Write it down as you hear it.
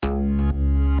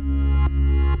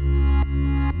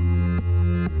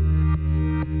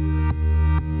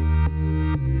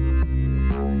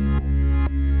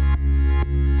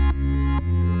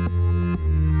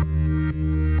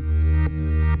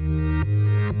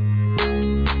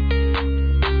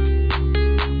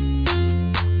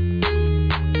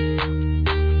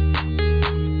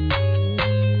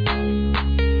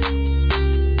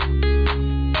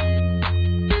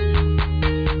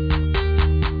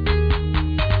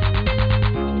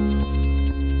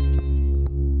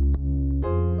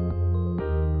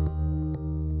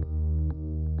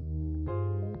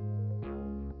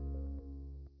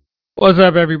What's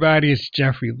up, everybody? It's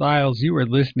Jeffrey Lyles. You are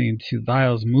listening to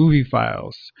Lyles Movie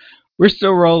Files. We're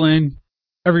still rolling.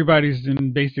 Everybody's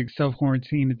in basic self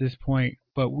quarantine at this point,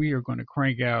 but we are going to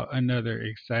crank out another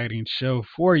exciting show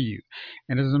for you.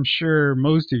 And as I'm sure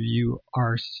most of you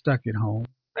are stuck at home,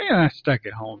 maybe not stuck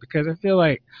at home because I feel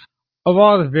like of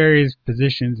all the various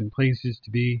positions and places to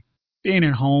be, being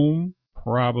at home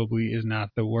probably is not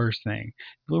the worst thing.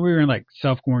 If we were in like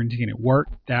self quarantine at work,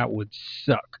 that would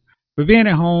suck. But being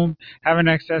at home, having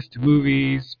access to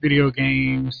movies, video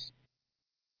games,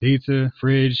 pizza,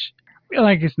 fridge, I feel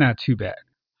like it's not too bad.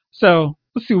 So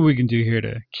let's see what we can do here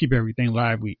to keep everything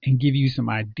lively and give you some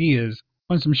ideas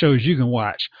on some shows you can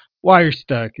watch while you're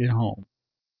stuck at home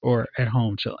or at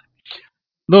home chilling.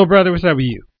 Little brother, what's up with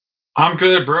you? I'm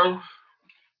good, bro.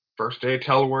 First day of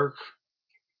telework.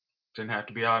 Didn't have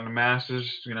to be out in the masses,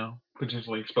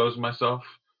 potentially expose myself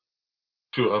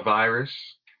to a virus.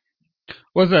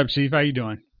 What's up, Chief? How you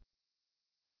doing?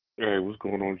 Hey, what's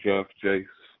going on, Jeff, Jace,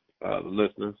 the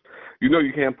listeners? You know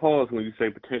you can't pause when you say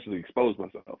potentially expose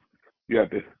myself. You have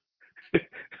to. I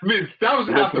mean, that was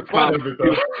you half don't the put a fun comma. of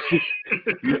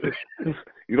it, though.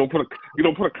 You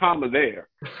don't put a comma there.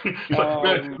 It's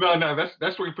like, no.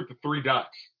 That's where you put the three dots.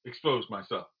 Expose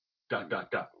myself. Dot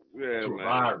dot dot. Yeah, To a man.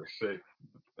 virus. See,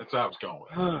 that's how I was going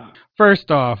with.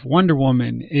 First off, Wonder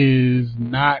Woman is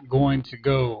not going to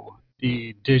go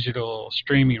the digital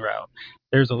streaming route.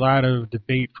 There's a lot of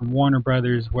debate from Warner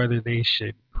Brothers whether they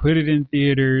should put it in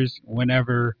theaters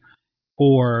whenever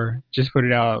or just put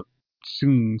it out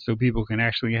soon so people can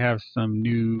actually have some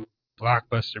new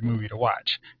blockbuster movie to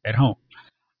watch at home.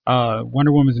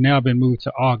 Wonder Woman's now been moved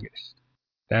to August.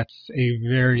 That's a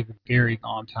very, very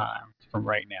long time from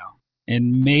right now.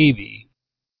 And maybe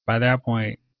by that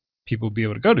point, people will be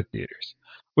able to go to theaters.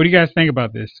 What do you guys think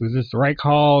about this? Was this the right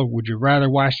call? Would you rather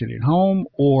watch it at home,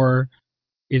 or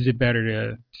is it better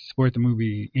to support the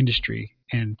movie industry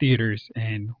and theaters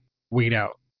and wait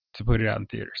out to put it out in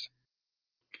theaters?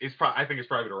 I think it's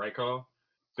probably the right call.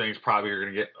 Things probably are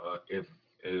gonna get if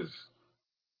is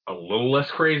a little less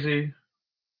crazy,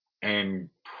 and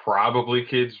probably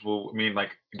kids will. I mean,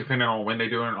 like depending on when they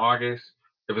do it in August,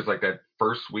 if it's like that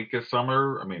first week of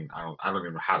summer. I mean, I don't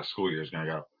even know how the school year is gonna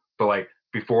go, but like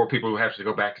before people who have to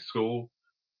go back to school,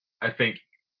 I think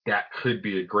that could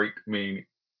be a great. I mean,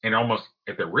 and almost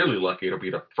if they're really lucky, it'll be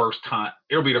the first time.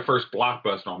 It'll be the first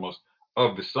blockbuster almost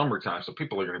of the summertime. So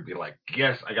people are gonna be like,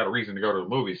 yes, I got a reason to go to the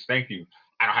movies. Thank you.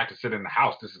 I don't have to sit in the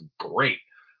house. This is great.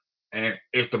 And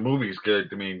if the movie's good,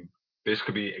 I mean, this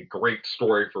could be a great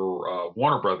story for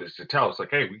Warner Brothers to tell. It's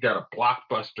like, hey, we got a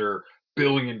blockbuster, $1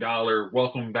 billion,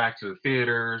 welcome back to the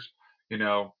theaters. You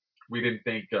know, we didn't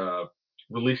think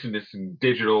releasing this in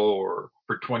digital or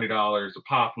for $20 a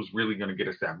pop was really going to get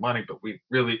us that money, but we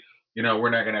really, we're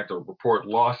not going to have to report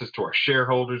losses to our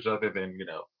shareholders other than,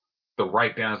 the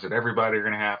write downs that everybody are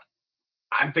going to have.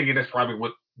 I'm thinking that's probably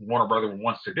what Warner Brothers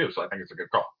wants to do. So I think it's a good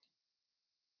call.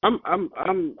 I'm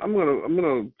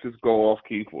gonna just go off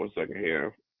key for a second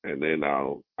here, and then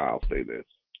I'll say this.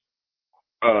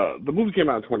 The movie came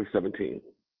out in 2017.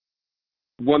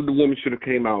 Wonder Woman should have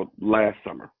came out last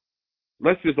summer.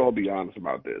 Let's just all be honest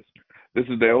about this. This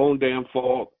is their own damn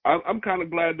fault. I'm kind of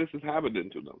glad this is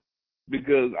happening to them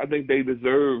because I think they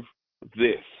deserve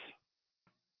this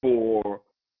for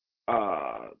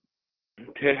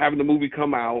having the movie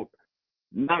come out,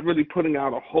 not really putting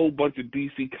out a whole bunch of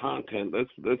DC content.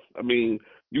 I mean,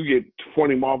 you get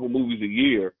 20 Marvel movies a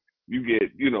year. You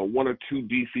get, one or two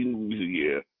DC movies a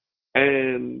year.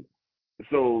 And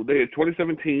so they had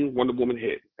 2017, Wonder Woman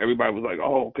hit. Everybody was like,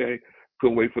 oh, okay,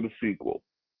 couldn't wait for the sequel.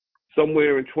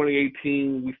 Somewhere in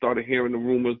 2018, we started hearing the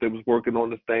rumors they was working on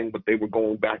this thing, but they were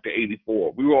going back to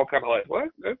 84. We were all kind of like, what?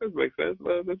 That doesn't make sense.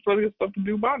 There's plenty of stuff to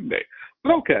do modern day.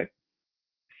 But okay.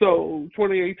 So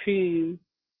 2018,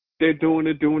 they're doing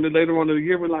it. Later on in the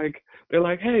year, they're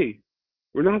like, hey,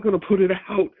 we're not going to put it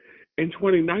out in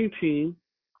 2019.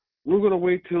 We're going to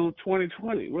wait till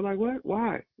 2020. We're like, what?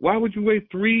 Why? Why would you wait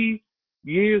 3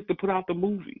 years to put out the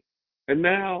movie? And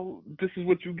now this is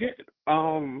what you get.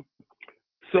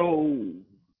 So,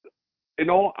 in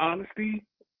all honesty,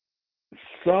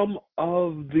 some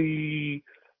of the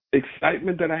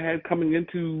excitement that I had coming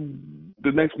into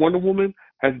the next Wonder Woman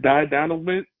has died down a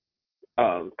bit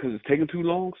because it's taking too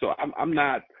long. So I'm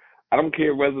not. I don't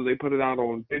care whether they put it out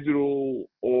on digital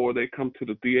or they come to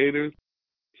the theaters.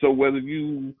 So whether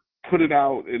you put it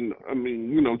out in,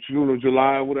 June or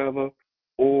July or whatever,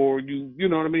 or you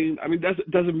know what I mean. I mean,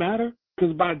 doesn't matter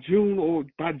because by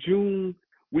June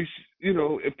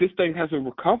if this thing hasn't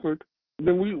recovered,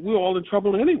 then we're all in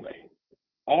trouble anyway.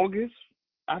 August,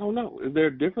 I don't know. Is there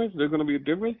a difference? There's going to be a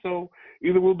difference. So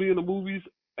either we'll be in the movies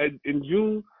in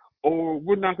June, or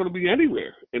we're not going to be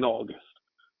anywhere in August,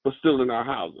 but still in our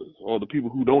houses, or the people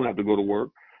who don't have to go to work,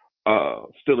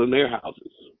 still in their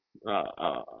houses.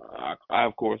 I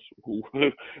of course, who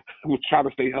would try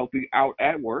to stay healthy out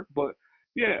at work, but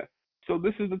yeah. So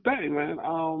this is the thing, man.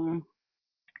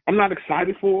 I'm not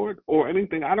excited for it or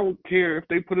anything. I don't care if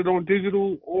they put it on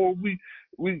digital or we,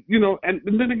 and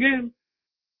then again,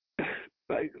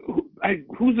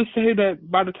 who's to say that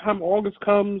by the time August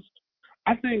comes,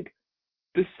 I think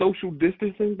this social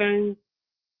distancing thing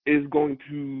is going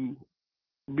to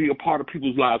be a part of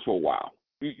people's lives for a while.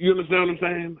 You understand what I'm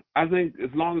saying? I think as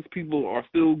long as people are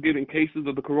still getting cases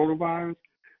of the coronavirus,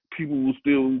 people will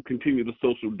still continue to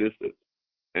social distance.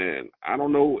 And I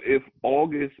don't know if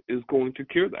August is going to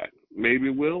cure that. Maybe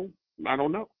it will. I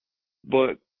don't know.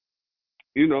 But,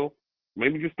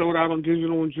 maybe just throw it out on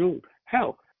digital in June.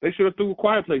 Hell, they should have threw a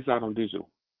Quiet Place out on digital.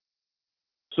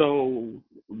 So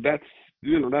that's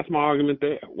my argument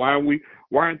there. Why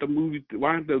aren't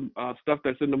the stuff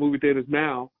that's in the movie theaters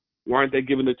now, why aren't they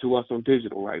giving it to us on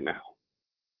digital right now?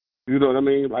 You know what I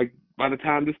mean? Like, by the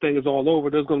time this thing is all over,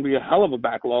 there's going to be a hell of a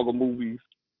backlog of movies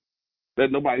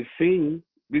that nobody's seen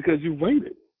because you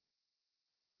waited.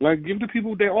 Like, give the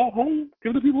people, they're all home,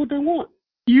 give the people what they want.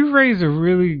 You raise a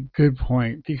really good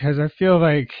point because I feel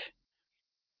like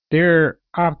they're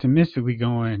optimistically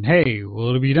going, hey,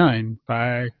 will it be done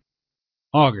by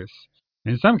August?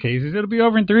 In some cases, it'll be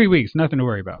over in 3 weeks. Nothing to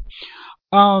worry about.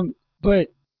 But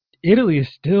Italy is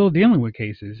still dealing with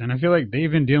cases, and I feel like they've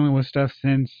been dealing with stuff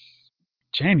since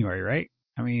January, right?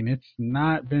 I mean, it's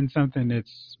not been something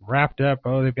that's wrapped up.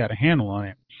 Oh, they've got a handle on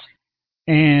it.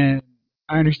 And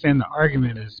I understand the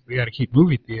argument is we got to keep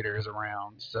movie theaters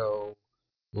around, so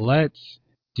let's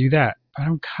do that. But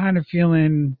I'm kind of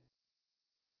feeling,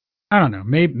 I don't know,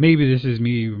 maybe this is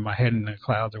me with my head in the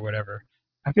clouds or whatever.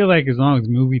 I feel like as long as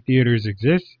movie theaters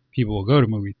exist, people will go to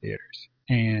movie theaters.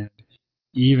 And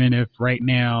even if right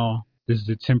now this is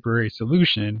a temporary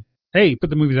solution, hey, put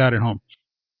the movies out at home.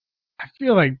 I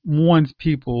feel like once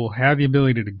people have the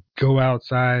ability to go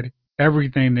outside,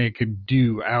 everything they could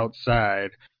do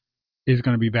outside is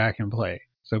going to be back in play.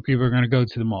 So people are going to go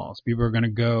to the malls. People are going to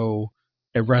go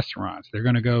at restaurants. They're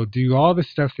going to go do all the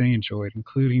stuff they enjoyed,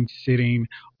 including sitting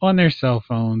on their cell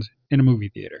phones in a movie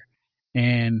theater.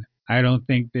 And I don't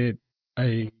think that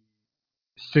a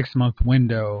 6 month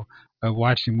window of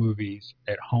watching movies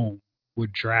at home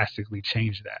would drastically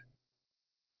change that.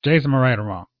 Jason, am I right or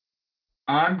wrong?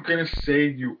 I'm gonna say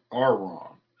you are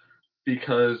wrong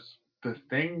because the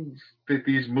things that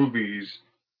these movies,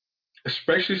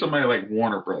 especially somebody like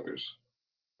Warner Brothers,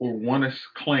 will want to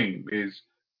claim is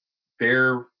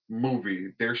their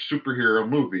movie, their superhero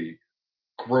movie,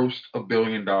 grossed $1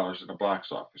 billion in the box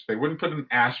office. They wouldn't put an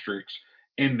asterisk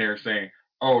in there saying,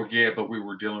 "Oh yeah, but we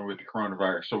were dealing with the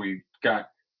coronavirus, so we got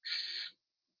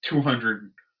 $200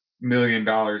 million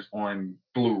on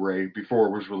Blu-ray before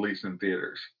it was released in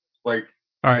theaters." Like,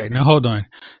 All right, now hold on.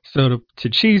 So to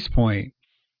Chief's point,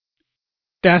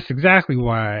 that's exactly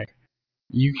why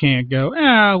you can't go,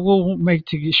 we'll make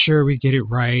to get sure we get it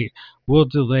right. We'll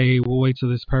delay. We'll wait till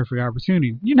this perfect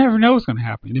opportunity. You never know what's going to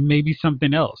happen. It may be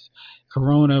something else.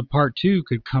 Corona Part 2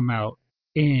 could come out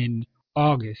in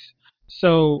August.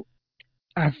 So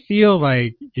I feel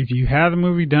like if you have the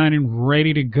movie done and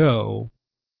ready to go,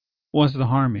 what's the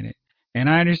harm in it? And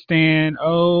I understand,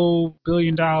 $1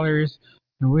 billion,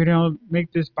 and we don't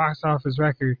make this box office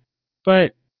record.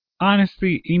 But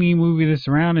honestly, any movie that's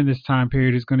around in this time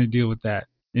period is going to deal with that.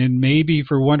 And maybe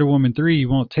for Wonder Woman 3, it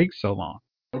won't take so long.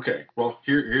 okay, well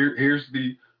here's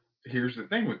the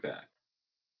thing with that.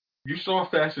 You saw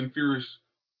Fast and Furious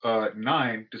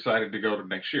 9 decided to go to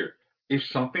next year. If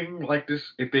something like this,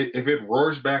 if it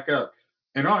roars back up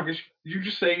in August, you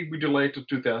just say we delay it to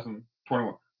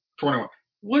 2021. 21.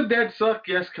 Would that suck?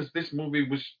 Yes, because this movie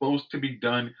was supposed to be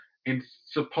done and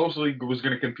supposedly was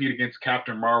going to compete against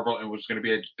Captain Marvel and was going to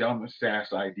be a dumb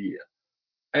ass idea.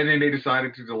 And then they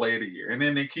decided to delay it a year, and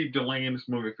then they keep delaying this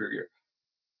movie for a year.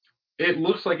 It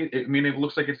looks like it. I mean, it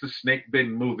looks like it's a snake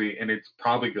bitten movie, and it's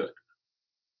probably good.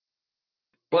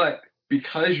 But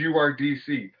because you are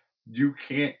DC, you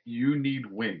can't. You need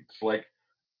wins. Like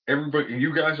everybody,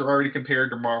 you guys are already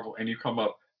compared to Marvel, and you come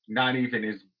up not even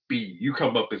as B. You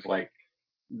come up as like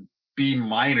B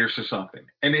minus or something,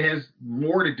 and it has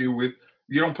more to do with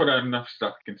you don't put out enough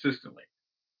stuff consistently.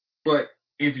 But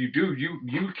if you do,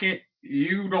 you can't.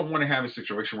 You don't want to have a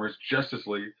situation where it's Justice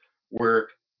League, where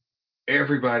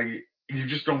everybody you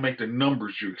just don't make the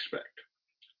numbers you expect.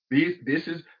 These this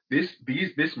is this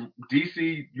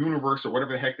DC universe or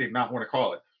whatever the heck they not want to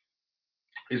call it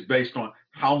is based on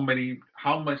how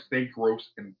much they gross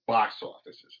in box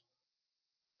offices.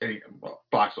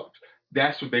 box office.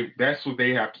 That's what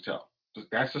they have to tell.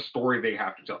 That's the story they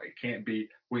have to tell. It can't be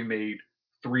we made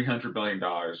 $300 million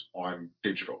on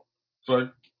digital.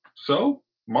 So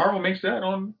Marvel makes that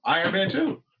on Iron Man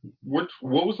 2. What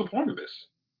was the point of this?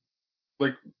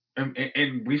 Like,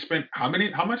 and we spent how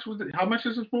much was it? How much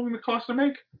is this movie cost to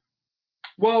make?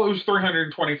 Well, it was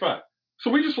 325. So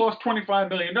we just lost $25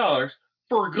 million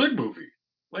for a good movie.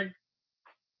 Like,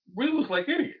 we look like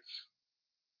idiots.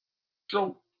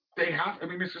 So they have. I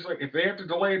mean, it's just like if they have to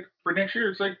delay it for next year,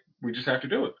 it's like we just have to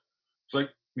do it. It's like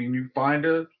you find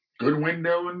a good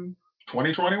window in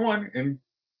 2021 and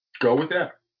go with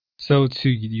that. So to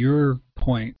your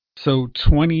point, so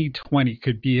 2020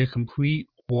 could be a complete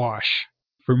wash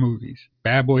for movies.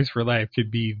 Bad Boys for Life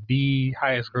could be the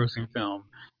highest grossing film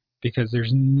because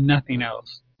there's nothing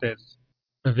else that's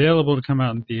available to come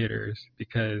out in theaters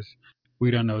because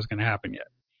we don't know what's going to happen yet.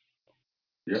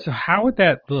 Yep. So how would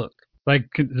that look?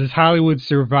 Like, does Hollywood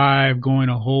survive going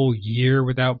a whole year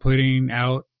without putting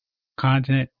out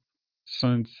content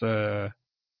since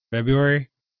February?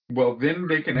 Well, then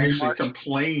they can actually March?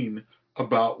 complain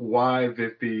about why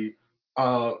that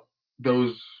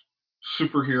those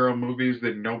superhero movies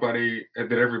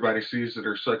that everybody sees that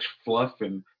are such fluff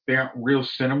and they aren't real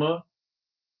cinema.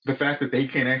 The fact that they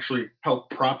can actually help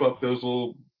prop up those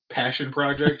little passion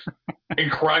projects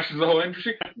and crushes the whole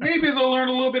industry, maybe they'll learn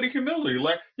a little bit of humility.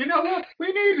 Like, you know what? We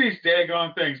need these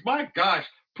daggone things. My gosh,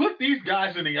 put these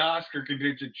guys in the Oscar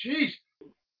contingent. Jeez,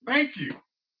 thank you.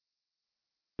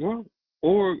 Well,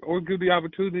 or give the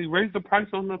opportunity, raise the price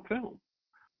on the film.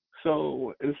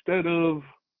 So instead of,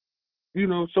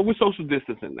 so we're social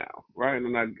distancing now, right?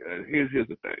 And here's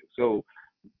the thing. So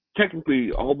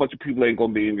technically, a whole bunch of people ain't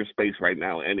gonna be in your space right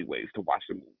now, anyways, to watch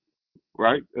the movie,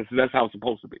 right? That's how it's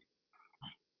supposed to be.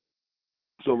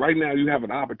 So right now, you have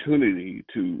an opportunity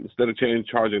to, instead of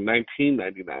charging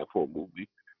 $19.99 for a movie,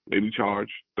 maybe charge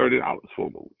 $30 for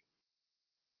a movie.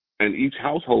 And each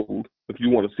household, if you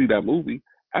want to see that movie,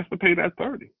 has to pay that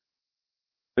 $30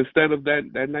 instead of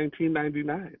that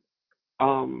 $19.99.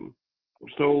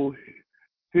 So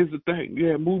here's the thing.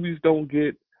 Yeah, movies don't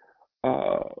get,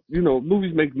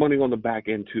 movies make money on the back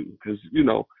end too, because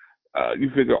you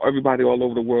figure everybody all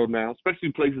over the world now,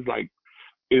 especially places like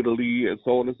Italy and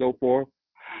so on and so forth,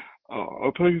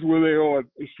 places where they are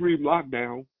extreme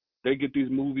lockdown, they get these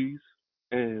movies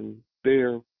and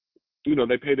they're,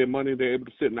 they pay their money, they're able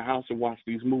to sit in the house and watch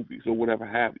these movies or whatever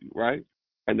have you, right?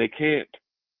 And they can't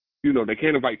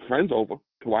invite friends over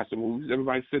to watch the movies.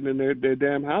 Everybody's sitting in their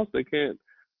damn house. They can't,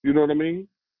 you know what I mean?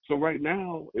 So right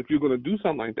now, if you're going to do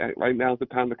something like that, right now is the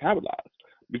time to capitalize,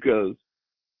 because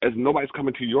as nobody's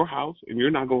coming to your house and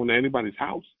you're not going to anybody's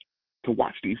house to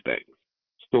watch these things.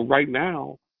 So right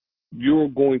now, you're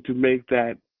going to make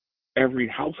that every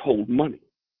household money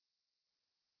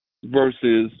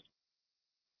versus,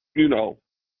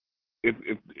 if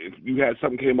you had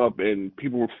something came up and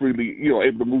people were freely,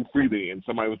 able to move freely, and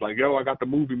somebody was like, yo, I got the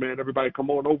movie, man, everybody come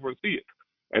on over and see it.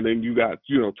 And then you got,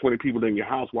 20 people in your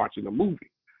house watching the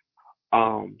movie.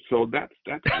 So that's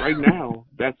right now,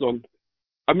 that's on,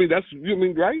 that's,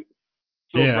 right?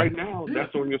 So Yeah. Right now,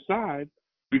 that's on your side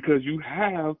because you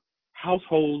have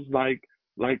households like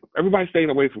everybody's staying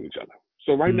away from each other.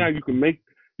 So right now you can make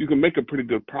a pretty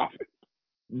good profit.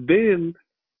 Then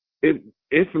if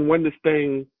and when this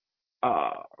thing,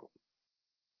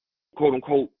 quote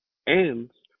unquote,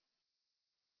 ends,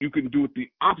 you can do it the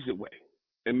opposite way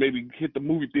and maybe hit the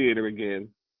movie theater again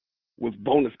with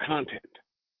bonus content.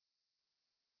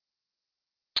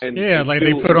 And like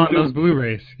they put on those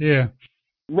Blu-rays. Yeah.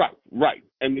 Right.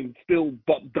 And then still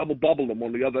double bubble them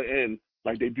on the other end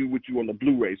like they do with you on the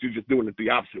Blu-rays. You're just doing it the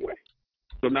opposite way.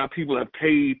 So now people have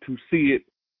paid to see it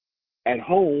at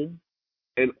home,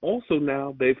 and also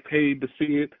now they've paid to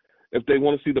see it. If they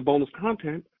want to see the bonus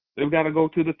content, they've got to go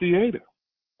to the theater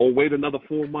or wait another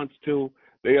 4 months till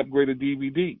they upgrade a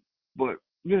DVD. But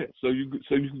yeah, so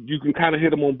you can kind of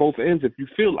hit them on both ends if you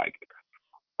feel like it.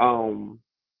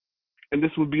 And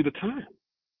this would be the time.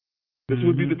 This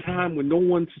would be the time when no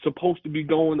one's supposed to be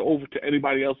going over to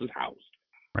anybody else's house.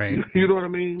 Right. You know what I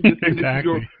mean?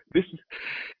 Exactly.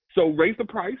 So raise the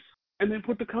price and then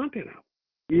put the content out.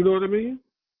 You know what I mean?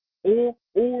 Or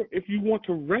if you want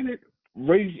to rent it,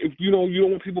 if you don't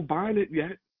want people buying it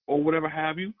yet or whatever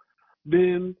have you,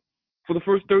 then for the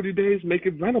first 30 days make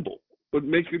it rentable. But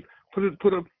put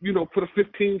a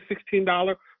 $15,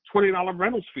 $16, $20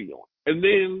 rentals fee on. And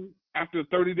then after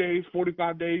 30 days,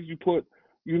 45 days, you put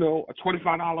a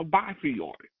 $25 buy fee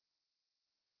on it.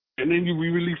 And then you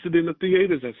re-release it in the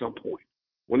theaters at some point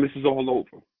when this is all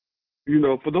over.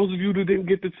 For those of you that didn't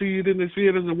get to see it in the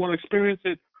theaters and want to experience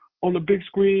it, on the big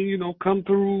screen, come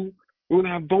through. We're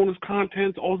gonna have bonus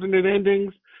content, alternate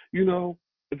endings.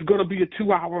 It's gonna be a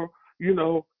 2 hour,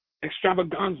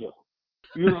 extravaganza.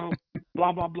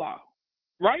 Blah blah blah.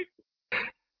 Right?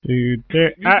 Dude,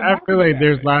 You can I feel market it like that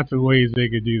there's way. lots of ways they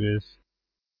could do this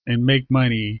and make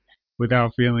money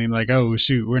without feeling like, oh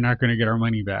shoot, we're not going to get our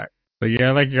money back. But yeah,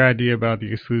 I like your idea about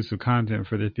the exclusive content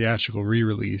for the theatrical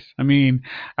re-release. I mean,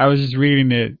 I was just reading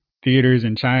that theaters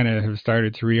in China have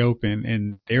started to reopen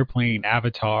and they're playing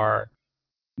Avatar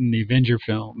and the Avenger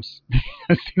films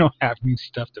because they don't have new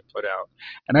stuff to put out.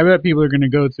 And I bet people are going to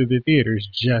go to the theaters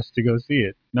just to go see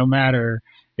it, no matter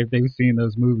if they've seen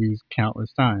those movies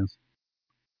countless times.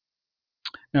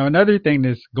 Now, another thing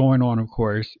that's going on, of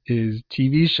course, is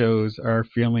TV shows are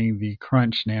feeling the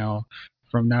crunch now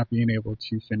from not being able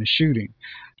to finish shooting.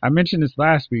 I mentioned this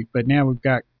last week, but now we've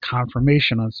got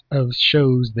confirmation of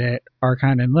shows that are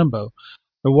kind of in limbo.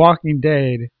 The Walking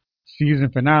Dead season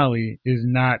finale is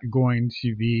not going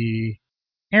to be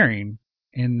airing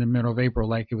in the middle of April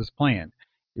like it was planned.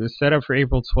 It was set up for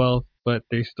April 12th, but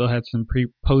they still had some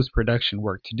post production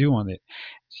work to do on it.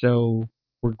 So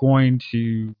we're going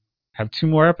to have two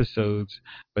more episodes,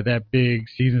 but that big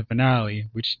season finale,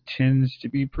 which tends to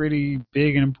be pretty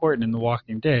big and important in The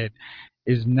Walking Dead,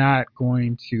 is not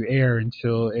going to air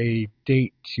until a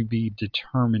date to be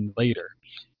determined later.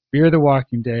 Fear the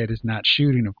Walking Dead is not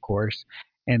shooting, of course,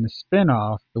 and the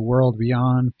spin-off, The World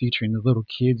Beyond, featuring the little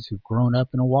kids who've grown up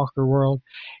in a Walker world,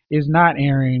 is not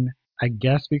airing, I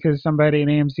guess because somebody at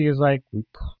AMC is like, we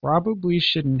probably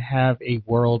shouldn't have a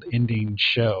world-ending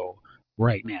show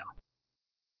right now.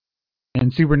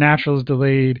 And Supernatural is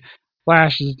delayed,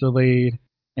 Flash is delayed,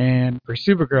 and for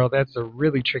Supergirl, that's a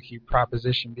really tricky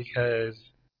proposition because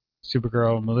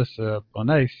Supergirl Melissa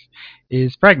Benoist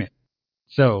is pregnant.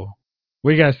 So,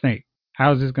 what do you guys think?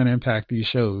 How is this going to impact these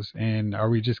shows? And are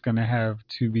we just going to have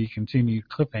to be continued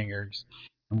cliffhangers?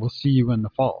 And we'll see you in the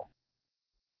fall.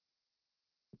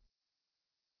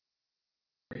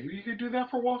 Maybe you could do that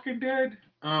for Walking Dead.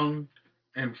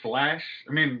 And Flash.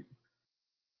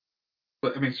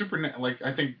 Super. Like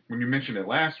I think when you mentioned it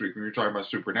last week when you were talking about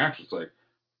Supernatural, it's like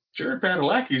Jared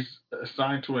Padalecki's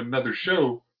assigned to another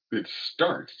show that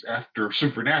starts after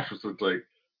Supernatural. So it's like,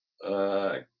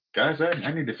 uh, guys,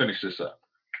 I need to finish this up.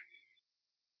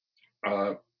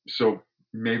 Uh, so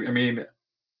maybe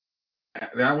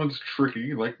that one's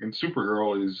tricky. Like in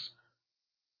Supergirl is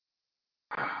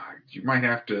you might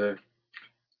have to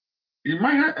you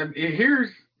might have here's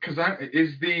because I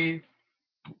is the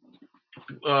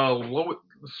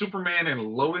Superman and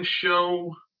Lois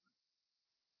show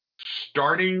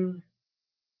starting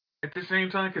at the same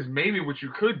time? Because maybe what you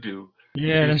could do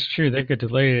Yeah, is that's true. They could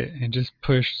delay it and just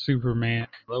push Superman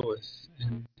Lois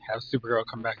and have Supergirl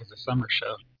come back as a summer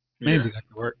show. yeah, Maybe that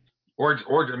could work.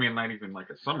 not even like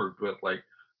a summer, but like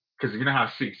because you know how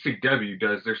CW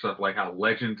does their stuff, like how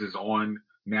Legends is on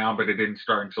now, but it didn't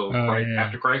start until Oh, yeah,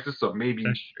 after Crisis. So maybe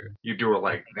that's true. you do it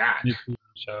like that. Mid-season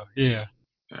show. Yeah.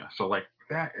 Yeah, so like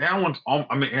that one's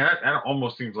that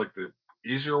almost seems like the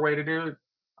easier way to do it.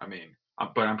 I mean,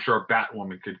 but I'm sure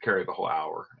Batwoman could carry the whole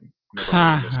hour and nobody would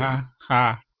Ha, miss it. ha,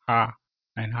 ha, ha,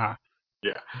 and ha.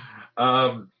 Yeah.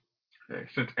 Um,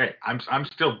 since I'm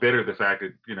still bitter the fact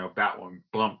that Batwoman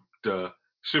bumped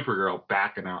Supergirl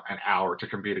back an hour to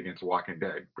compete against Walking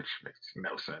Dead, which makes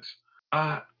no sense.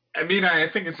 Uh, I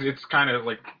think it's kind of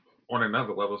like on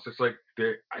another level. It's just like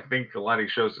I think a lot of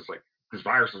these shows is like this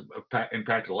virus has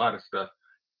impacted a lot of stuff,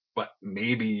 but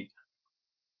maybe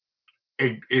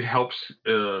it helps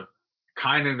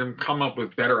kind of them come up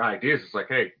with better ideas. It's like,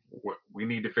 hey, we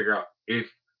need to figure out if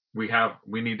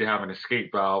we need to have an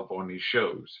escape valve on these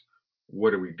shows.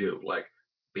 What do we do? Like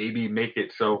maybe make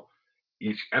it so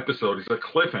each episode is a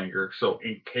cliffhanger. So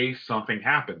in case something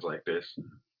happens like this,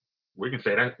 we can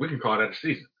say that we can call that a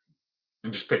season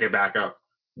and just pick it back up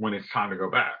when it's time to go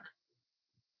back.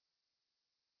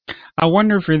 I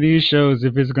wonder for these shows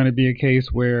if it's going to be a case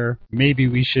where maybe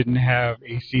we shouldn't have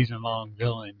a season long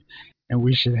villain and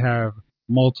we should have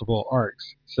multiple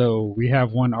arcs. So we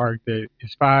have one arc that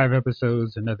is 5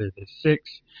 episodes, another that's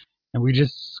 6, and we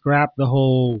just scrap the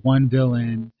whole one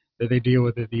villain that they deal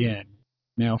with at the end.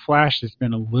 Now, Flash has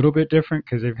been a little bit different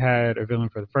because they've had a villain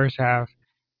for the first half,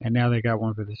 and now they got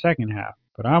one for the second half.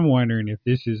 But I'm wondering if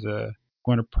this is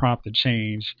going to prompt a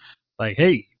change. Like,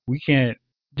 hey, we can't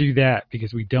do that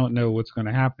because we don't know what's going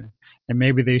to happen. And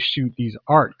maybe they shoot these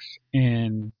arcs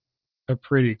in a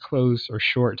pretty close or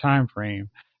short time frame.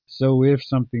 So if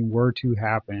something were to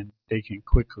happen, they can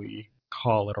quickly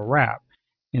call it a wrap.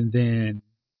 And then,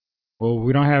 well,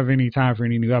 we don't have any time for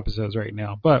any new episodes right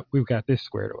now, but we've got this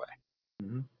squared away.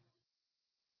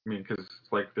 Mm-hmm. Because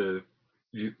it's like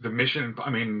the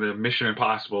Mission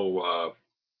Impossible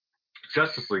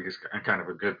Justice League is kind of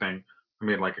a good thing. I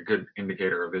mean, like a good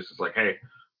indicator of this is like, hey,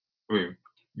 I mean,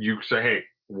 you say, hey,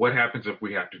 what happens if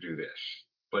we have to do this?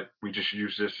 Like, we just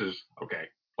use this as okay,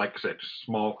 like I said, just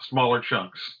smaller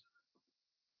chunks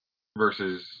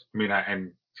versus,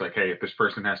 and it's like, hey, if this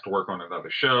person has to work on another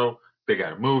show, they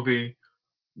got a movie,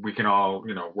 we can all,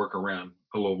 work around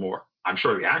a little more. I'm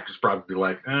sure the actors probably be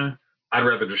like, I'd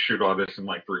rather just shoot all this in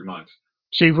like 3 months.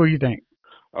 Chief, what do you think?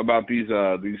 About these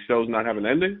shows not having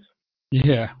endings?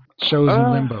 Yeah, shows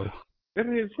in limbo. I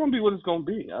mean, it's gonna be what it's gonna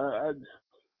be.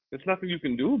 There's nothing you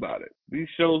can do about it. These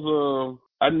shows,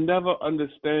 I never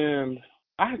understand.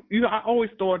 I always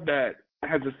thought that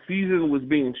as a season was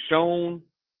being shown,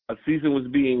 a season was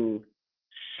being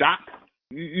shot.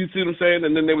 You see what I'm saying?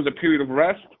 And then there was a period of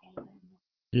rest.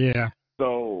 Yeah.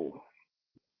 So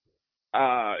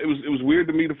it was weird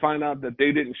to me to find out that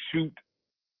they didn't shoot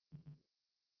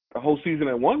the whole season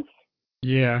at once.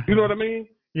 Yeah. You know what I mean?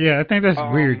 Yeah, I think that's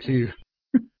weird too.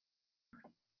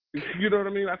 You know what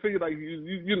I mean? I figure like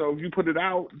if you put it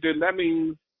out, then that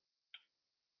means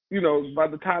by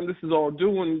the time this is all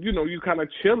doing, you kind of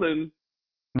chilling.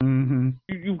 Mm-hmm.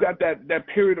 You've got that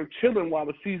period of chilling while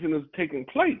the season is taking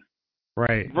place.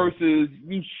 Right. Versus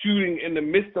you shooting in the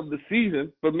midst of the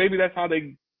season, but maybe that's how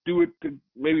they do it to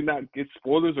maybe not get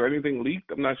spoilers or anything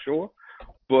leaked. I'm not sure,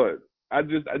 but I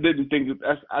didn't think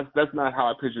that's not how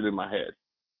I pictured it in my head.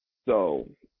 So,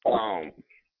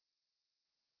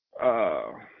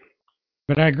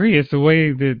 but I agree. It's the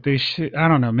way that they should. I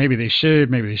don't know. Maybe they should.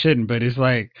 Maybe they shouldn't. But it's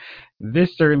like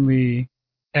this certainly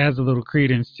adds a little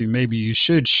credence to maybe you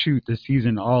should shoot the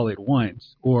season all at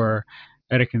once or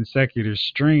at a consecutive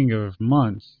string of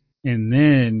months, and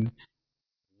then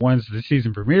once the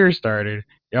season premiere started,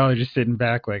 y'all are just sitting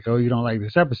back like, oh, you don't like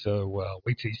this episode? Well,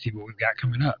 wait till you see what we've got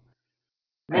coming up.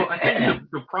 Well, I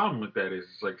think the problem with that is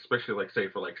like, especially like say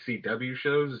for like CW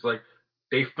shows, is like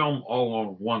they film all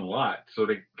on one lot, so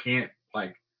they can't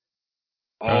like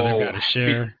all. Oh, they've got to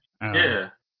share. Yeah,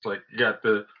 it's like you got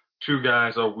the two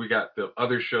guys. Oh, we got the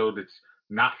other show that's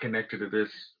not connected to this.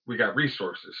 We got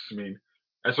resources. I mean,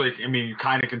 that's like you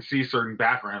kind of can see certain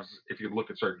backgrounds if you look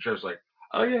at certain shows. Like,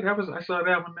 oh yeah, I saw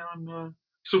that one on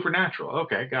Supernatural.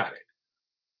 Okay, got it.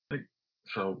 Like,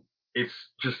 so it's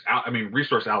just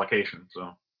resource allocation.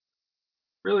 So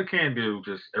really can do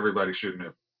just everybody shooting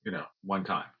it, one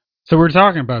time. So we're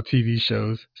talking about TV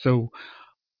shows. So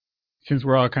since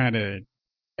we're all kind of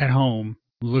at home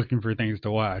looking for things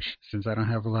to watch, since I don't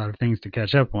have a lot of things to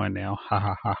catch up on now, ha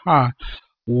ha ha ha,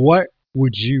 what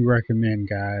would you recommend,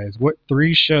 guys? What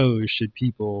 3 shows should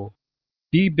people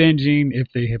be binging if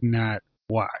they have not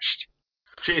watched?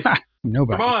 Chief,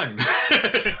 nobody. Come on.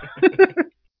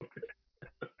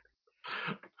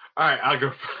 All right, I'll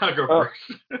go first.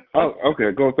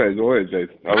 Okay. Go ahead,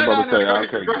 Jason. I was about to say,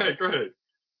 okay. Go ahead.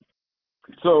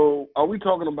 So, are we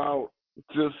talking about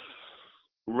just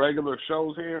regular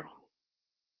shows here?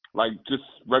 Like just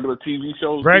regular TV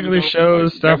shows? Regular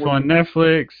shows, stuff on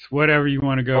Netflix, whatever you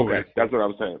want to go with. Okay, that's what I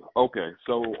was saying. Okay,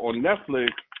 so on Netflix,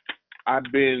 I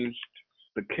binged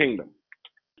The Kingdom,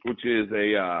 which is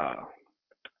I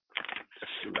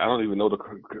don't even know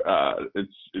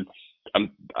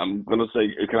I'm gonna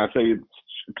say, can I say it's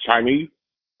Chinese?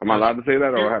 Am I allowed to say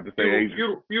that, or I have to say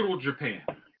Asian? Feudal Japan.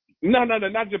 No,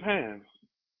 not Japan.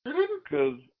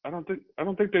 Because I don't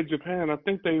think they're Japan. I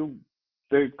think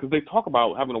because they talk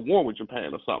about having a war with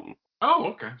Japan or something.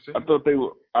 Oh, okay. See. I thought they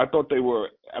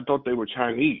were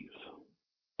Chinese.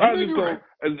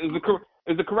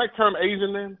 Is the correct term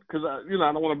Asian then? Because I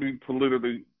don't want to be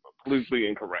politically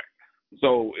incorrect.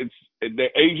 So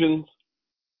they're Asians.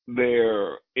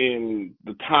 They're in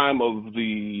the time of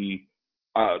the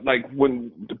like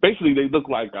when basically they look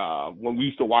like when we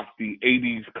used to watch the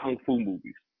 80s kung fu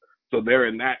movies. So they're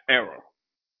in that era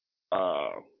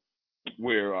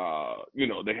where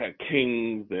they had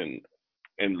kings and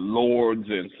lords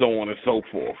and so on and so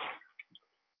forth.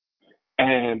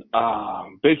 And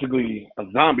basically a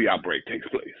zombie outbreak takes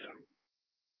place.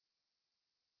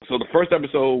 So the first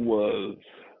episode was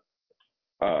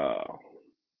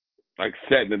like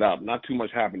setting it up. Not too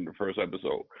much happened in the first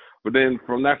episode. But then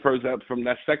from that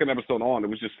second episode on, it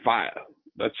was just fire.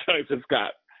 That just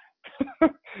got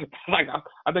like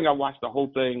I think I watched the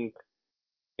whole thing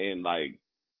in like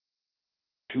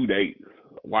 2 days.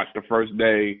 I watched the first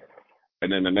day,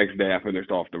 and then the next day I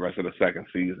finished off the rest of the second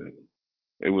season.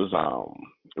 It was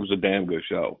a damn good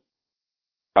show.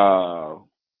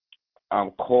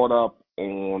 I'm caught up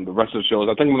on the rest of the shows.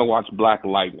 I think I'm gonna watch Black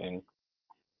Lightning.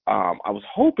 I was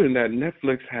hoping that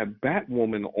Netflix had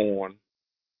Batwoman on,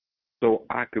 so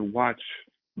I could watch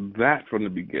that from the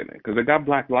beginning because they got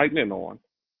Black Lightning on,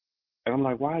 and I'm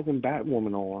like, why isn't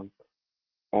Batwoman on?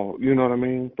 Or you know what I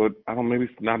mean? But I don't. Maybe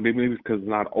it's not. Maybe it's because it's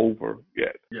not over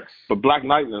yet. Yes. But Black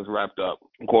Lightning's wrapped up.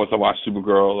 Of course, I watched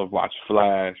Supergirl. I've watched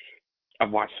Flash.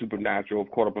 I've watched Supernatural.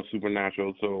 I've caught up on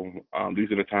Supernatural. So these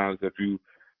are the times if you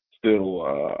still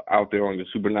out there on the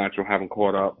Supernatural haven't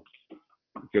caught up,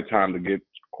 it's your time to get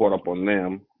caught up on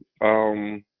them.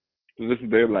 This is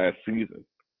their last season.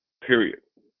 Period.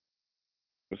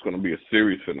 It's going to be a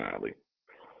series finale.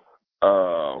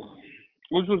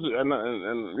 Which was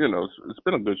and you know it's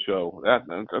been a good show. I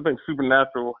think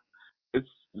Supernatural, its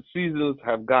seasons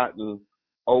have gotten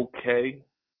okay,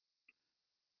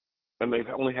 and they've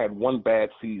only had one bad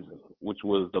season, which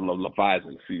was the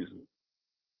Leviathan season.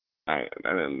 I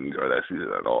didn't enjoy that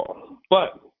season at all.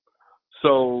 But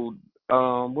so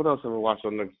what else have I watched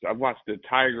on next? I watched the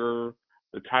Tiger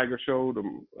Show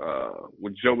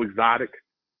with Joe Exotic.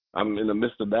 I'm in the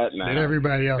midst of that now. That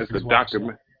everybody else it's is a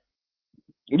watching.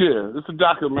 Yeah, it's a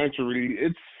documentary.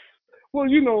 It's well,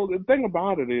 you know, the thing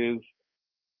about it is,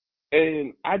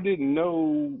 and I didn't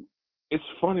know. It's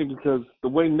funny because the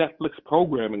way Netflix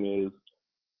programming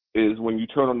is when you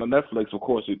turn on the Netflix, of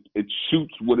course, it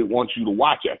shoots what it wants you to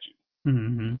watch at you.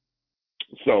 Mm-hmm.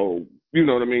 So you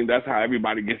know what I mean. That's how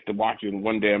everybody gets to watching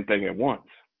one damn thing at once.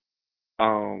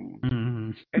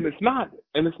 Mm-hmm. And it's not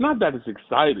that it's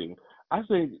exciting. I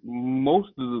think most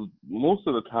of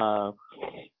the time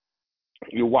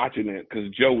you're watching it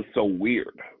because Joe is so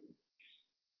weird.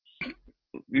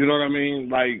 You know what I mean?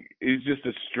 Like, it's just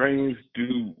a strange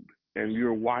dude, and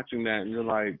you're watching that, and you're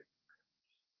like,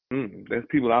 there's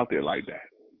people out there like that.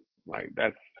 Like,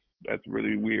 that's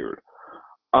really weird.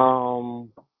 I've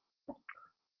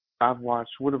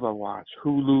watched, what have I watched?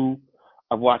 Hulu.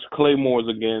 I've watched Claymore's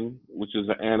again, which is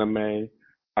an anime.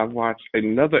 I've watched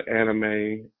another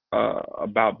anime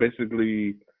about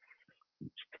basically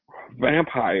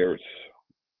vampires.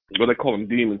 Well, they call them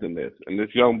demons in this. And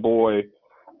this young boy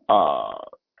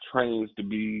trains to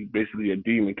be basically a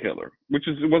demon killer,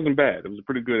 it wasn't bad. It was a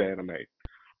pretty good anime.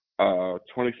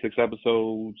 26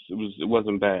 episodes. It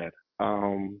wasn't bad.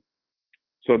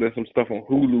 So there's some stuff on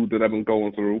Hulu that I've been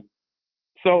going through.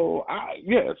 So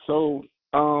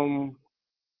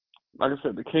like I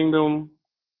said, The Kingdom.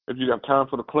 If you got time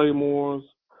for the Claymores,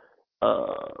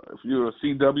 if you're a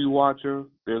CW watcher,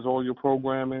 there's all your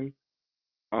programming.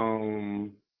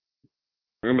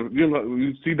 You know,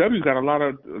 CW's got a lot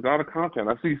of content.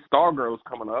 I see Stargirl's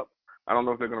coming up. I don't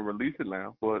know if they're gonna release it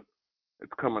now, but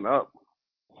it's coming up.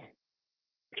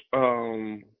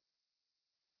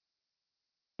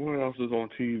 What else is on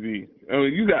TV? I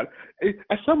mean,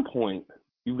 at some point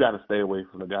you got to stay away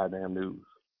from the goddamn news.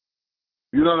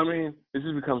 You know what I mean? It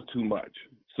just becomes too much.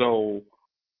 So,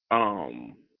 I've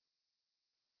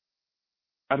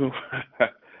been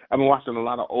I've been watching a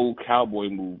lot of old cowboy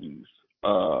movies.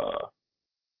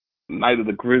 Night of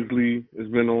the Grizzly has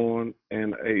been on,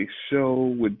 and a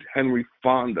show with Henry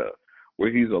Fonda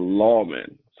where he's a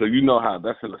lawman. So you know how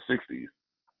that's in the '60s,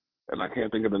 and I can't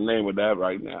think of the name of that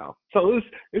right now. So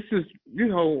it's just you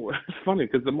know it's funny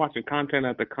because I'm watching content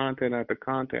after content after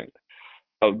content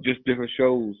of just different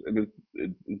shows, and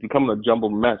it's becoming a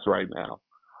jumbled mess right now.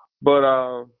 But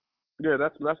yeah,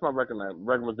 that's my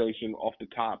recommendation off the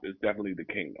top is definitely The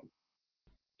Kingdom.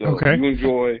 So Okay. if you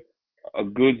enjoy a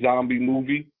good zombie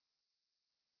movie,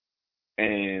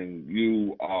 and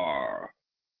these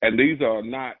are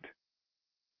not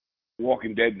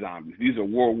Walking Dead zombies. These are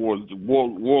World War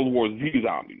Z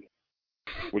zombies,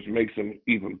 which makes them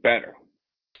even better.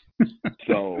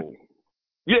 So,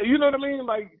 yeah, you know what I mean?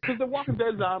 Like, because the Walking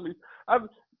Dead zombies,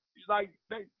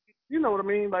 you know what I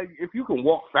mean? Like, if you can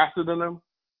walk faster than them,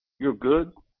 you're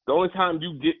good. The only time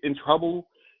you get in trouble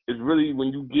is really when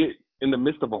you get in the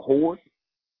midst of a horde.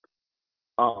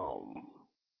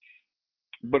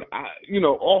 But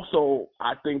also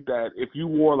I think that if you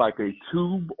wore like a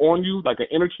tube on you, like an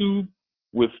inner tube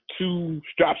with two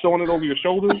straps on it over your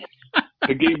shoulders,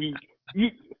 that gave you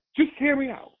just hear me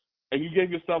out, and you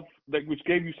gave yourself which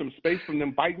gave you some space from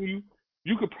them biting you,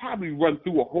 you could probably run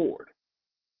through a horde.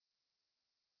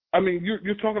 I mean,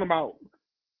 you're talking about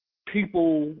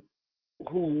people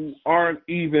who aren't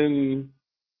even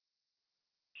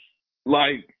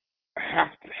like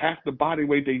half the body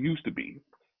weight they used to be.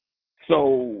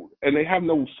 So, and they have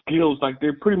no skills. Like,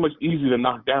 they're pretty much easy to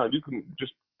knock down. You can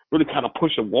just really kind of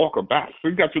push a walker back. So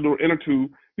you got your little inner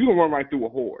tube. You can run right through a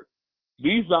horde.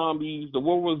 These zombies, the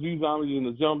World War Z zombies and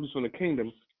the zombies from the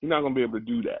Kingdom, you're not going to be able to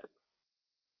do that,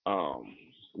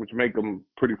 which make them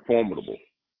pretty formidable.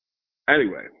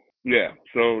 Anyway, yeah.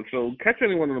 So catch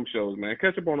any one of them shows, man.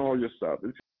 Catch up on all your stuff.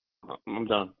 I'm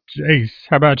done. Jace,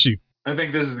 how about you? I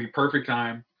think this is the perfect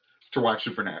time to watch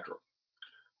Supernatural.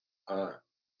 Uh,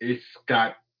 it's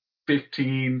got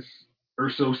 15 or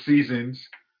so seasons,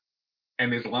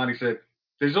 and as Lonnie said,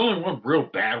 there's only one real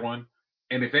bad one.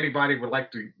 And if anybody would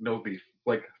like to know the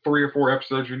like 3 or 4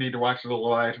 episodes you need to watch the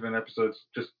Leviathan episodes,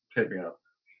 just hit me up.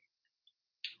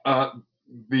 Uh,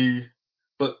 the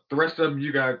but the rest of them,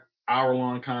 you got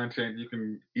hour-long content. You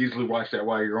can easily watch that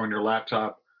while you're on your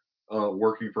laptop,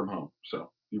 working from home.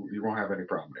 So you won't have any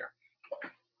problem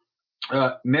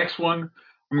there. Next one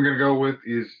I'm gonna go with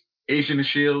is Agent of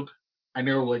Shield. I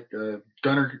know, like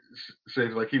Gunner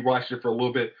says, like he watched it for a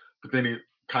little bit, but then he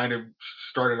kind of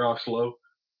started off slow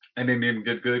and then didn't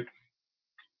get good.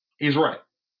 He's right,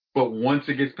 but once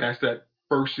it gets past that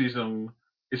first season,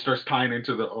 it starts tying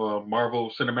into the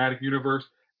Marvel Cinematic Universe.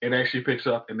 It actually picks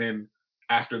up, and then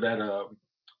after that,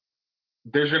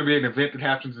 there's going to be an event that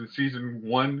happens in season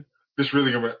one. This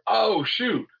really going to be, oh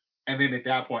shoot, and then at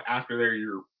that point, after there,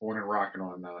 you're on and rocking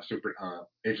on Super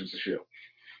Agents of Shield.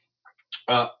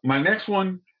 My next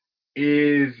one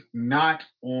is not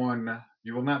on.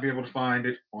 You will not be able to find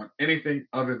it on anything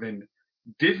other than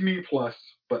Disney Plus.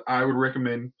 But I would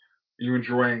recommend you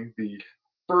enjoying the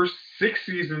first 6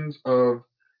 seasons of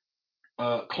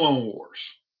Clone Wars.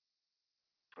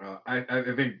 I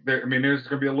think there. I mean, there's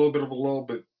going to be a little bit of a lull,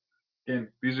 but again,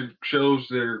 these are shows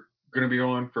that are going to be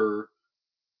on for.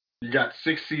 You got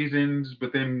 6 seasons,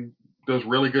 but then those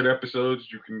really good episodes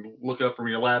you can look up from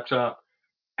your laptop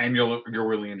and you'll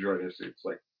really enjoy this. It's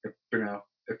like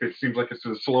if it seems like it's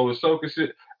a slow Ahsoka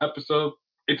episode,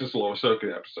 it's a slow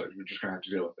Ahsoka episode. You're just gonna have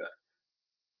to deal with that.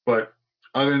 But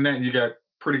other than that, you got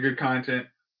pretty good content.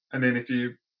 And then if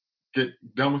you get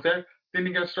done with that, then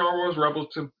you got Star Wars Rebels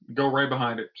to go right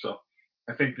behind it. So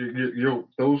I think you'll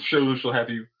those shows will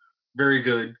have you very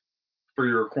good for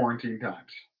your quarantine times.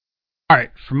 All right,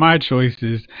 for my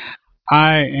choices,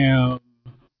 I am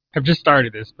I've just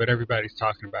started this, but everybody's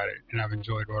talking about it, and I've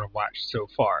enjoyed what I've watched so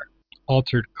far.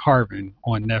 Altered Carbon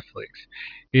on Netflix.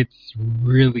 It's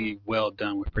really well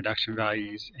done with production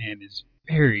values, and is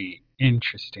very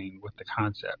interesting with the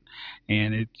concept.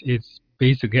 And it's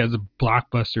basically has a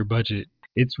blockbuster budget.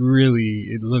 It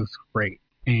looks great.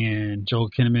 And Joel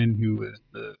Kinnaman, who is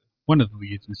the one of the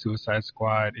leads in Suicide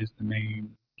Squad, is the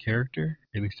main character,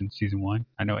 at least in season one.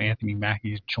 I know Anthony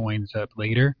Mackie joins up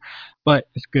later, but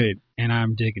it's good, and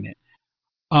I'm digging it.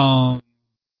 Um,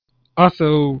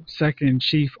 Also, Second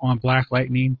Chief on Black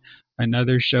Lightning,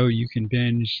 another show you can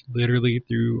binge literally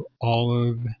through all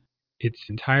of its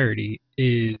entirety,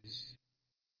 is,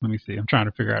 let me see, I'm trying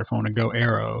to figure out if I want to go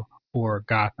Arrow or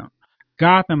Gotham.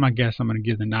 Gotham, I guess I'm going to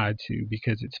give the nod to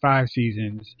because it's 5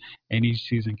 seasons and each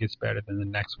season gets better than the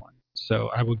next one. So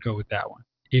I would go with that one.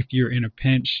 If you're in a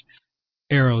pinch,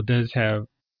 Arrow does have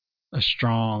a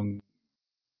strong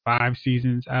 5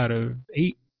 seasons out of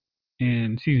 8,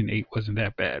 and season 8 wasn't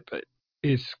that bad, but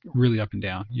it's really up and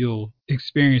down. You'll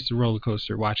experience the roller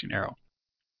coaster watching Arrow.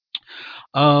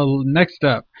 Next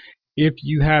up, if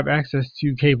you have access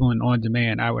to cable and on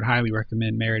demand, I would highly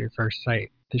recommend Married at First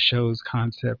Sight. The show's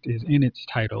concept is in its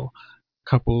title.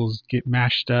 Couples get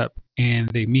matched up and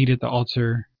they meet at the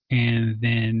altar, and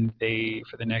then they,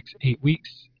 for the next 8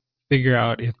 weeks, figure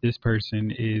out if this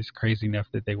person is crazy enough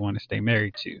that they want to stay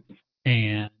married to.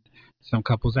 And some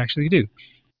couples actually do.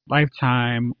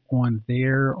 Lifetime on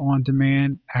their on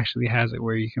demand actually has it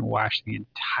where you can watch the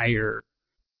entire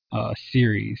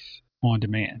series on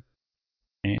demand.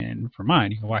 And for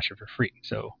mine, you can watch it for free.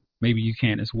 So maybe you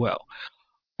can as well.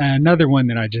 Another one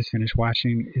that I just finished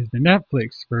watching is the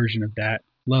Netflix version of that,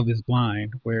 Love is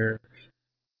Blind, where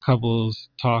couples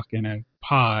talk in a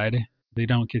pod. They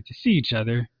don't get to see each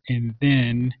other. And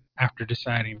then, after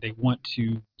deciding they want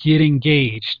to get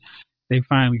engaged, they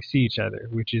finally see each other,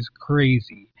 which is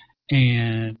crazy.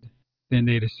 And then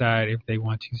they decide if they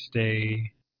want to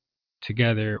stay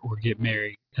together or get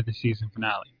married at the season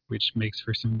finale, which makes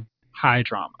for some high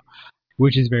drama,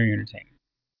 which is very entertaining.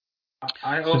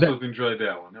 I So that, also enjoyed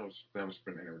that one. That was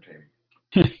pretty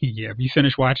entertaining. yeah, have you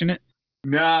finished watching it?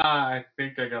 Nah, I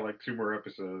think I got like 2 more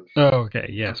episodes. Oh, okay.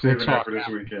 I'm Yes, we'll saving that talk for this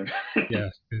after. weekend.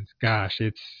 Yes, gosh,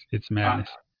 it's uh, madness.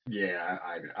 yeah,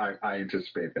 I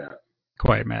anticipate that.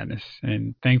 Quite madness.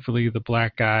 And thankfully, the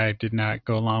black guy did not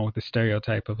go along with the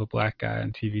stereotype of a black guy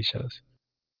on TV shows.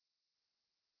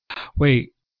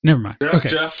 Wait, never mind.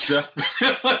 Okay. Jeff.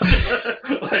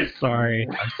 Like, Sorry,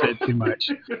 I've said too much.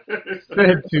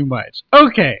 Said too much.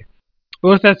 Okay.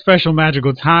 Well, it's that special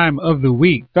magical time of the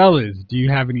week. Fellas, do you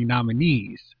have any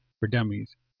nominees for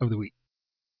Dummies of the Week?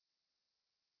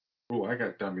 oh, I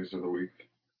got dummies of the week.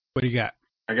 What do you got?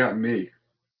 I got me,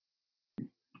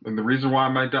 and the reason why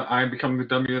I'm becoming the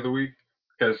dummy of the week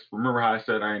because remember how I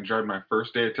said I enjoyed my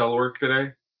first day of telework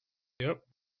today? Yep.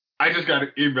 I just got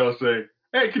an email saying,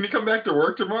 "Hey, can you come back to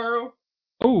work tomorrow?"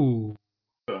 Oh,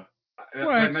 So,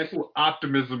 what? that nice little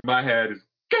optimism I had is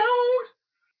gone.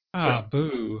 Ah, So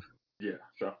boo. yeah.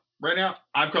 So right now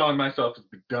I'm calling myself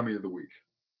the dummy of the week.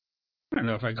 I don't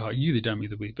know if I call you the dummy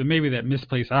of the week, but maybe that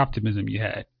misplaced optimism you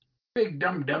had. Big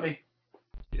dumb dummy.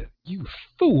 Yeah, you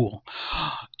fool.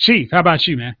 Chief, how about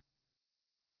you, man?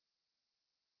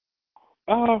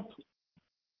 Uh,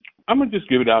 I'm gonna just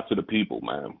give it out to the people,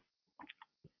 man.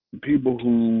 People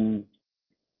who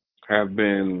have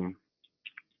been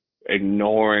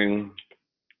ignoring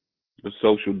the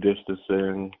social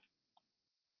distancing,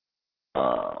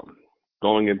 um,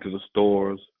 going into the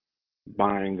stores,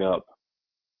 buying up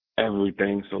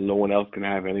everything so no one else can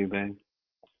have anything.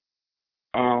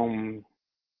 Um,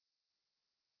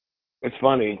 it's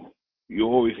funny. You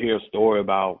always hear a story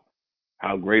about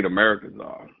how great Americans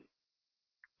are,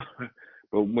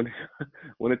 but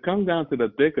when it comes down to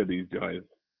the thick of these joints,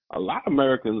 a lot of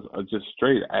Americans are just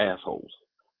straight assholes.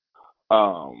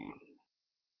 Um,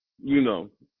 you know,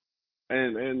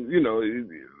 and you know,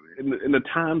 in the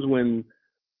times when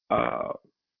uh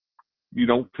you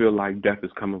don't feel like death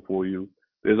is coming for you,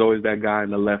 there's always that guy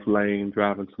in the left lane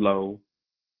driving slow.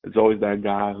 There's always that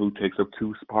guy who takes up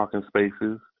two parking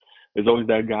spaces. There's always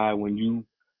that guy when you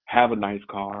have a nice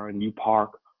car and you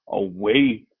park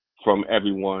away from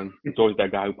everyone. It's always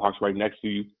that guy who parks right next to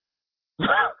you.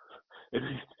 If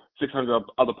 600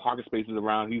 other parking spaces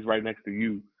around, he's right next to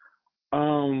you.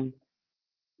 Um,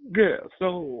 yeah,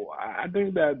 so I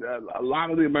think that a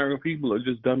lot of the American people are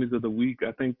just dummies of the week.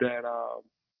 I think that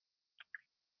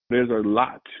there's uh,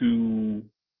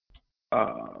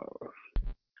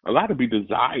 a lot to be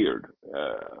desired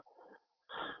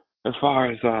as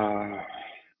far as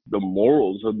the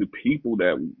morals of the people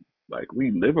that like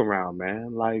we live around,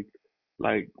 man. Like,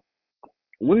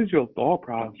 what is your thought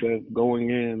process going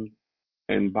in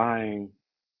and buying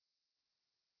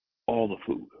all the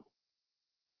food?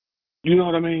 You know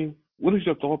what I mean? What is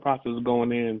your thought process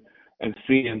going in and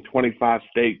seeing 25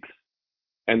 steaks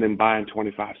and then buying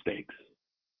 25 steaks?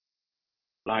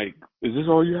 Like, is this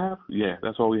all you have? Yeah,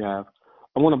 that's all we have.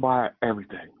 I want to buy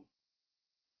everything.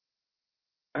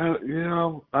 You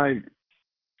know, like,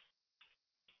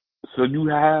 so you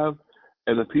have,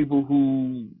 and the people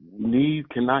who need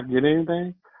cannot get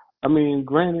anything. I mean,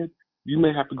 granted, you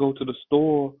may have to go to the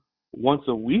store once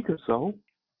a week or so,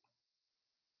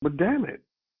 but damn it,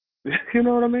 you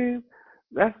know what I mean?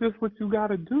 That's just what you got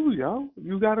to do, yo.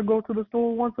 You got to go to the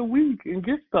store once a week and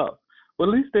get stuff. But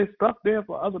at least there's stuff there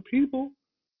for other people.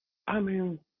 I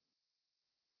mean,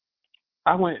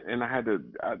 I went and I had to,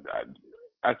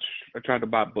 I tried to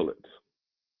buy bullets,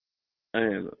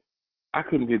 and I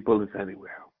couldn't get bullets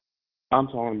anywhere. I'm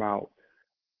talking about,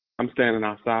 I'm standing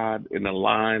outside in the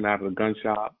line out of the gun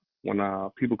shop when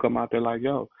people come out there like,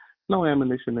 yo, no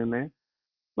ammunition in there.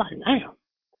 Like, damn.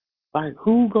 Like,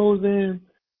 who goes in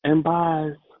and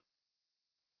buys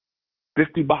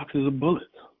 50 boxes of bullets?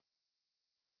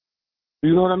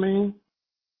 You know what I mean?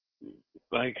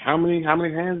 Like, how many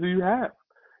hands do you have?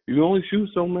 You can only shoot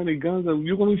so many guns, and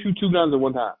you can only shoot two guns at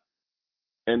one time.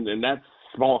 And that's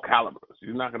small calibers.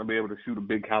 You're not going to be able to shoot a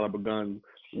big caliber gun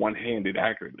one-handed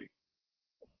accurately.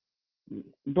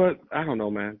 But I don't know,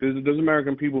 man. There's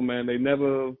American people, man. They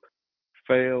never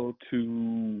fail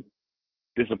to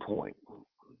disappoint.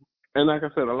 And like I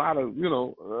said, a lot of,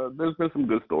 there's been some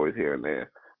good stories here and there.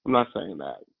 I'm not saying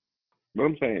that. But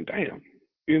I'm saying, damn,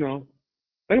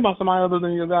 think about somebody other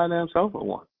than your goddamn self for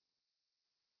one.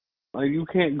 Like, you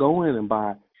can't go in and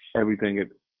buy everything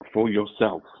for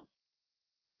yourself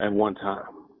at one time.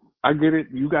 I get it.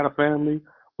 You got a family.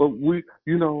 But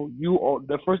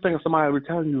the first thing somebody would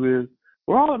tell you is,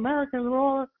 we're all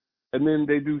Americans, and then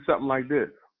they do something like this.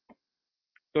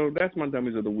 So that's my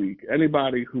dummies of the week.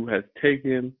 Anybody who has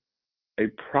taken a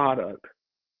product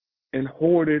and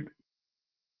hoarded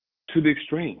to the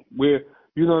extreme, where,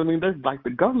 you know what I mean? There's like the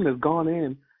government has gone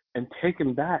in and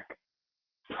taken back.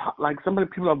 Like, some of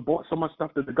the people have bought so much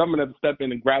stuff that the government has to step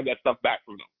in and grab that stuff back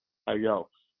from them. Like, yo,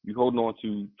 you holding on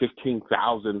to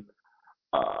 15,000,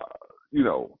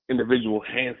 individual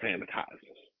hand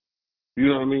sanitizers. You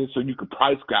know what I mean? So you could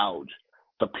price gouge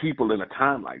the people in a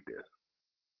time like this.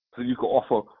 So you could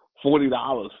offer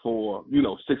 $40 for,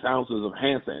 6 ounces of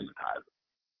hand sanitizer.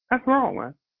 That's wrong,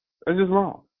 man. That's just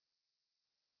wrong.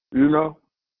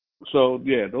 So,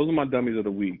 yeah, those are my dummies of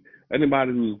the week.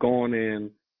 Anybody who's gone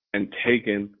in and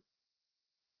taken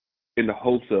in the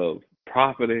hopes of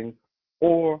profiting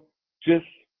or just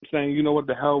saying, you know what,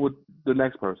 the hell with the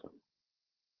next person.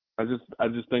 I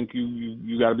just think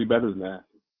you got to be better than that.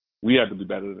 We have to be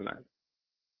better than that.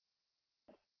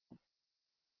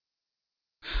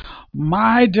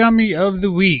 My dummy of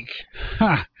the week.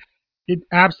 Ha, it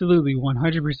absolutely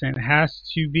 100% has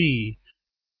to be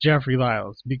Jeffrey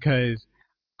Lyles because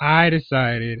I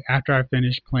decided after I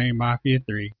finished playing Mafia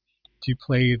 3 to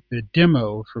play the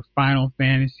demo for Final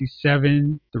Fantasy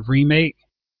 7, the remake,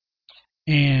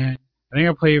 and I think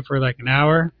I played for like an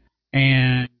hour,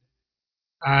 and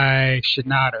I should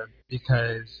not have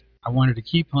because I wanted to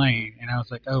keep playing, and I was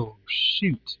like, oh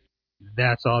shoot,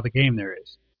 that's all the game there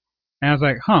is. And I was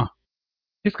like, huh,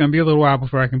 it's gonna be a little while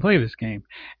before I can play this game.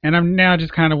 And I'm now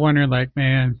just kind of wondering, like,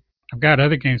 man, I've got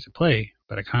other games to play,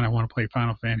 but I kind of want to play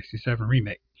Final Fantasy 7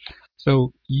 remake.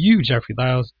 So you, Jeffrey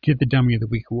Lyles, get the Dummy of the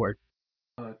Week award.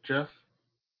 Jeff,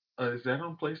 is that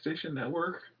on PlayStation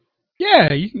Network?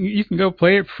 Yeah, you can go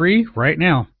play it free right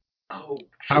now. Oh,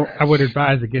 I would Jeff.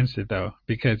 advise against it though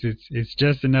because it's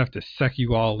just enough to suck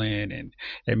you all in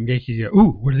and make you go,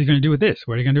 ooh, what are they going to do with this?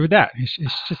 What are they going to do with that? It's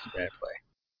just a bad play.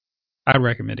 I'd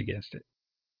recommend against it.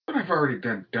 But I've already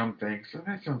done dumb things, so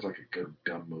that sounds like a good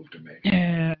dumb move to make.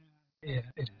 Yeah, it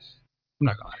is. I'm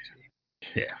not gonna lie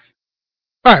to you. Yeah.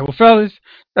 All right, well, fellas,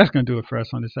 that's gonna do it for us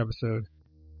on this episode.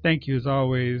 Thank you as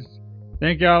always.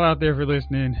 Thank y'all out there for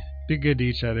listening. Be good to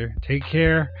each other. Take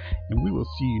care, and we will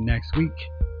see you next week.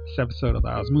 This episode of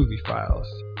Lyle's Movie Files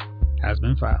has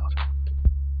been filed.